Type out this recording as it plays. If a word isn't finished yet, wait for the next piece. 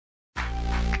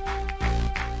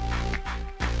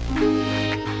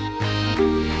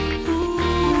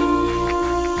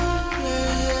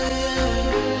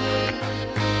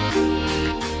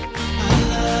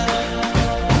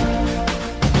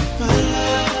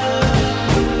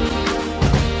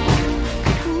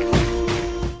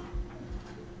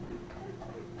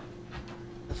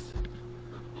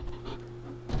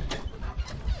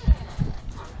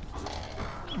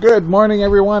Good morning,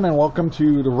 everyone, and welcome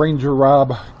to the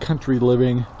RangerRob Country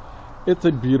Living. It's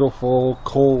a beautiful,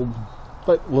 cold,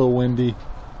 but a little windy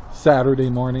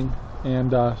Saturday morning,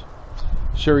 and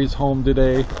Sherry's home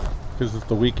today because it's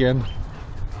the weekend,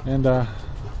 and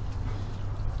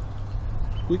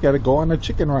we got to go on a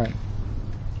chicken run.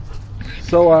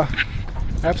 So I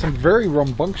have some very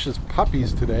rambunctious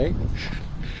puppies today,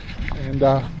 and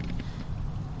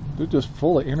they're just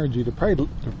full of energy. They're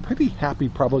pretty happy,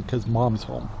 probably because mom's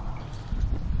home.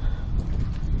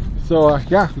 So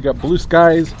yeah, we got blue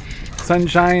skies,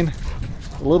 sunshine,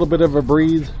 a little bit of a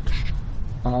breeze,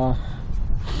 but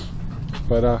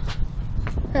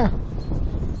yeah,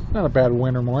 not a bad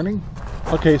winter morning.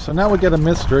 Okay, so now we get a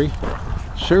mystery.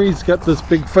 Sherry's got this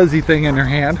big fuzzy thing in her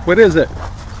hand. What is it?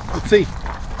 Let's see.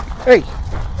 Hey,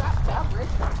 wrap fabric.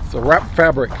 It's a wrap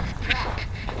fabric.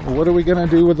 Well, what are we gonna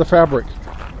do with the fabric?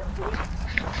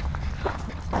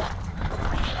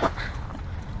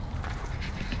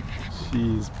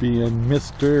 She's being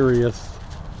mysterious.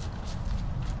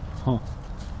 Huh.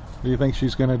 What do you think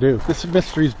she's gonna do? This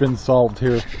mystery's been solved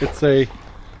here. It's a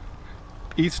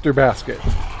Easter basket.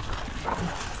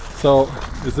 So,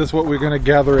 is this what we're gonna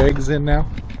gather eggs in now?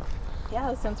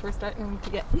 Yeah, since we're starting to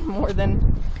get more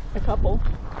than a couple.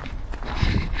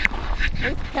 At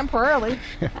least temporarily.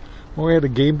 When we had a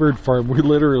game bird farm, we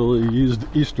literally used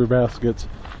Easter baskets.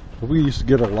 We used to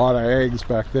get a lot of eggs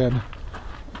back then.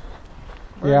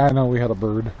 Bird. Yeah, I know, we had a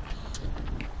bird.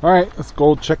 Alright, let's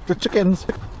go check the chickens.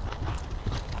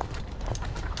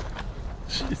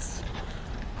 Jeez.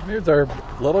 Here's our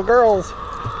little girls.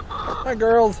 Hi,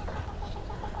 girls.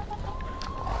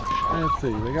 Let's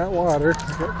see, they got water,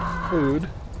 they got food.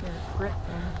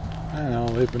 I know,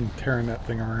 they've been tearing that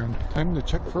thing around. Time to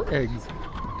check for eggs.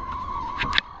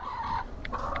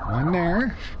 One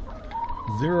there.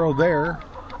 0 there.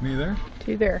 Me there?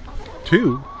 2 there.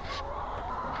 2?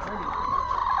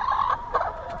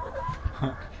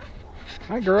 Huh.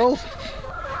 Hi, girls.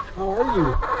 How are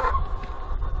you?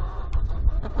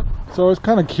 So I was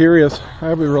kind of curious. I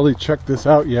haven't really checked this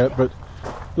out yet, but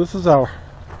this is our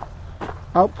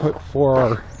output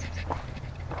for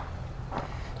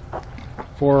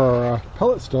our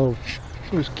pellet stove.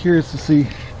 I was curious to see.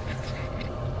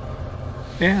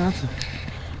 Yeah, that's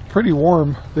pretty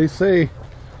warm. They say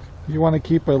you want to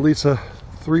keep at least a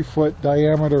 3-foot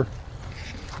diameter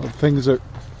of things that,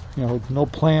 you know, no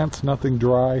plants, nothing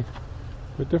dry.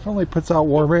 It definitely puts out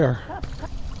warm air.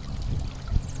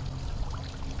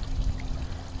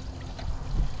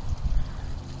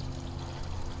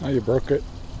 Oh, you broke it.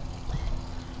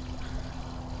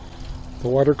 The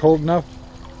water cold enough?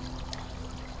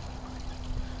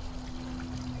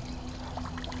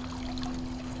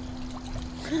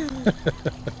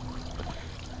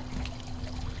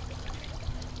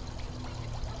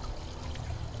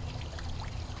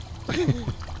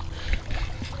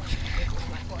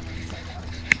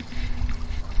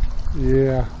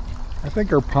 Yeah, I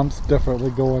think our pump's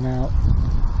definitely going out.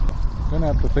 Gonna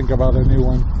have to think about a new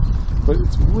one. But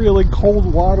it's really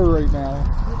cold water right now.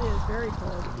 It is very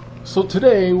cold. So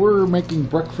today we're making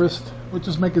breakfast. We're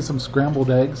just making some scrambled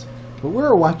eggs. But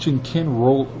we're watching Ken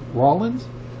Rollins,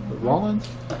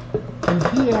 and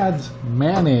he adds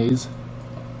mayonnaise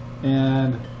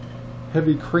and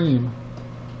heavy cream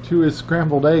to his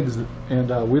scrambled eggs.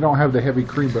 And we don't have the heavy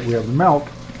cream, but we have the milk.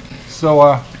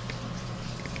 So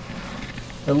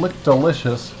it looked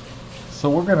delicious. So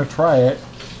we're gonna try it.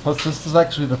 Plus, this is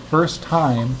actually the first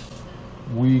time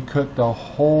we cooked a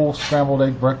whole scrambled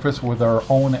egg breakfast with our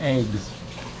own eggs.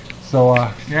 So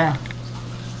yeah.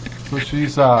 So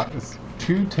she's it's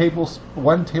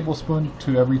 1 tablespoon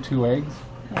to every 2 eggs,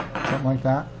 something like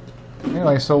that.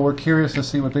 Anyway, so we're curious to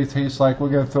see what they taste like. We're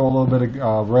gonna throw a little bit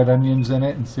of red onions in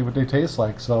it and see what they taste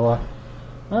like. So all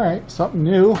right, something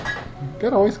new.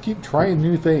 Gotta always keep trying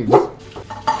new things.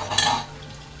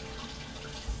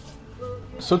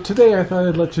 So today I thought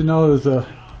I'd let you know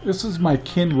this is my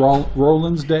Ken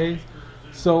Rollins day.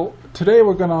 So today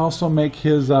we're going to also make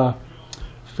his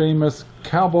famous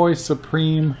Cowboy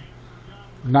Supreme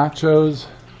nachos,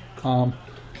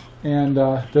 and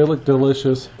they look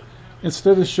delicious.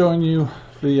 Instead of showing you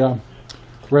the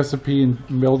recipe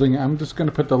and building, I'm just going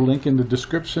to put the link in the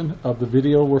description of the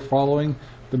video we're following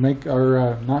to make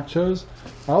our nachos.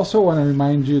 I also want to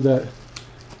remind you that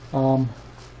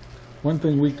one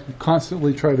thing we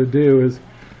constantly try to do is,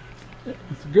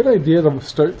 it's a good idea to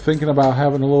start thinking about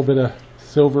having a little bit of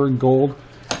silver and gold.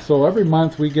 So every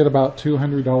month we get about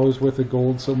 $200 worth of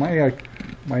gold. So my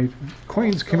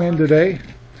coins come in today.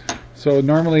 So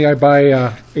normally I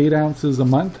buy 8 ounces a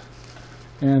month,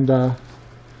 and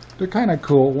they're kind of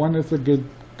cool. One is a good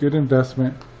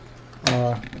investment.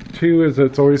 too is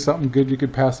it's always something good you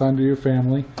could pass on to your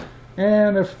family.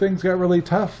 And if things got really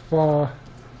tough, a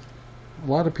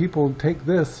lot of people take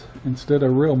this instead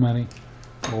of real money.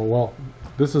 Oh, well,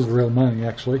 this is real money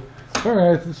actually. So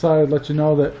anyway, I decided to let you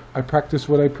know that I practice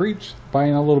what I preach,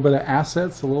 buying a little bit of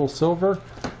assets, a little silver.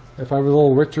 If I was a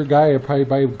little richer guy, I'd probably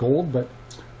buy gold, but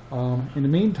in the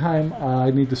meantime, I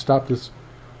need to stop this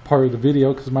part of the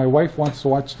video because my wife wants to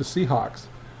watch the Seahawks.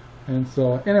 And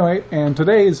so anyway, and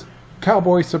today's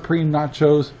Cowboy Supreme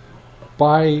Nachos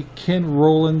by Ken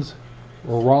Rollins,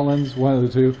 or Rollins, one of the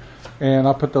two, and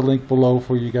I'll put the link below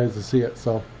for you guys to see it.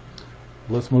 So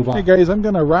let's move on. Hey guys, I'm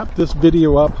gonna wrap this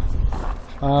video up.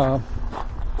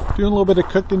 Doing a little bit of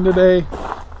cooking today.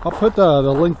 I'll put the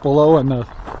link below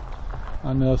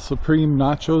on the Supreme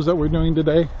Nachos that we're doing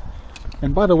today.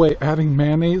 And by the way, adding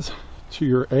mayonnaise to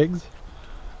your eggs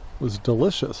was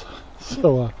delicious.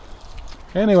 So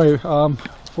anyway,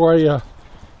 before I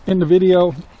end the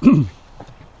video,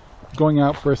 going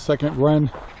out for a second run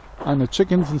on the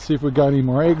chickens and see if we got any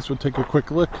more eggs. We'll take a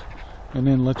quick look and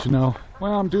then let you know.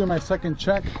 Well, I'm doing my second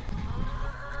check,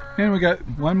 and we got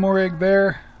one more egg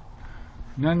there,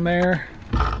 none there.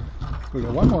 We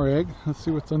got one more egg. Let's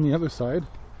see what's on the other side.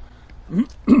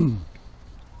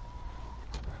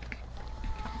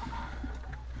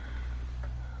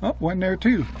 Oh, one there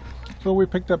too. So we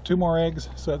picked up 2 more eggs,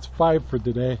 so that's 5 for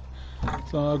today.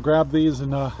 So I'll grab these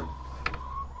and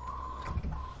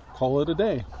call it a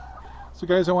day. So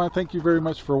guys, I want to thank you very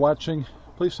much for watching.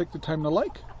 Please take the time to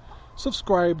like,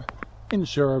 subscribe, and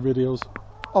share our videos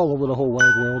all over the whole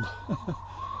wide world.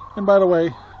 And by the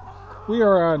way, we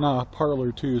are on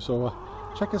Parlar too, so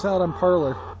check us out on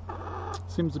Parlar.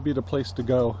 Seems to be the place to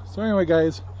go. So anyway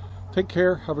guys, take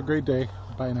care, have a great day.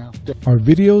 Bye now. Our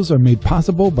videos are made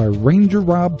possible by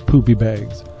RangerRob Poopy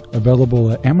Bags, available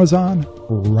at Amazon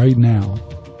right now.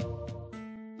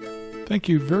 Thank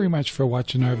you very much for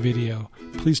watching our video.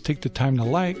 Please take the time to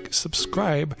like,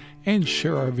 subscribe, and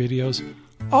share our videos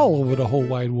all over the whole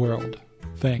wide world.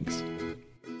 Thanks.